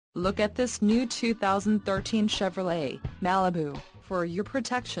Look at this new 2013 Chevrolet Malibu. For your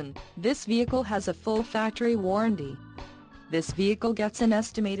protection, this vehicle has a full factory warranty. This vehicle gets an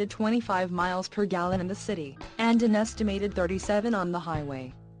estimated 25 miles per gallon in the city, and an estimated 37 on the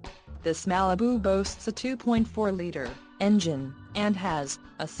highway. This Malibu boasts a 2.4-liter engine, and has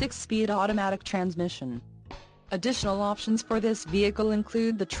a 6-speed automatic transmission. Additional options for this vehicle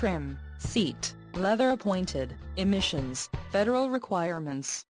include the trim, seat, leather appointed, emissions, federal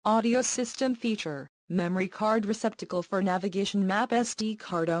requirements, audio system feature, memory card receptacle for navigation, map SD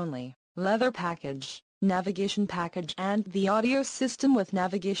card only, leather package, navigation package, and the audio system with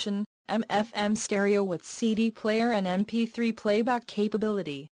navigation, AM/FM stereo with CD player and MP3 playback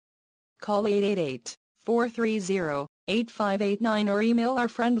capability. Call 888-430-8589 or email our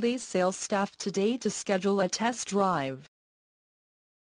friendly sales staff today to schedule a test drive.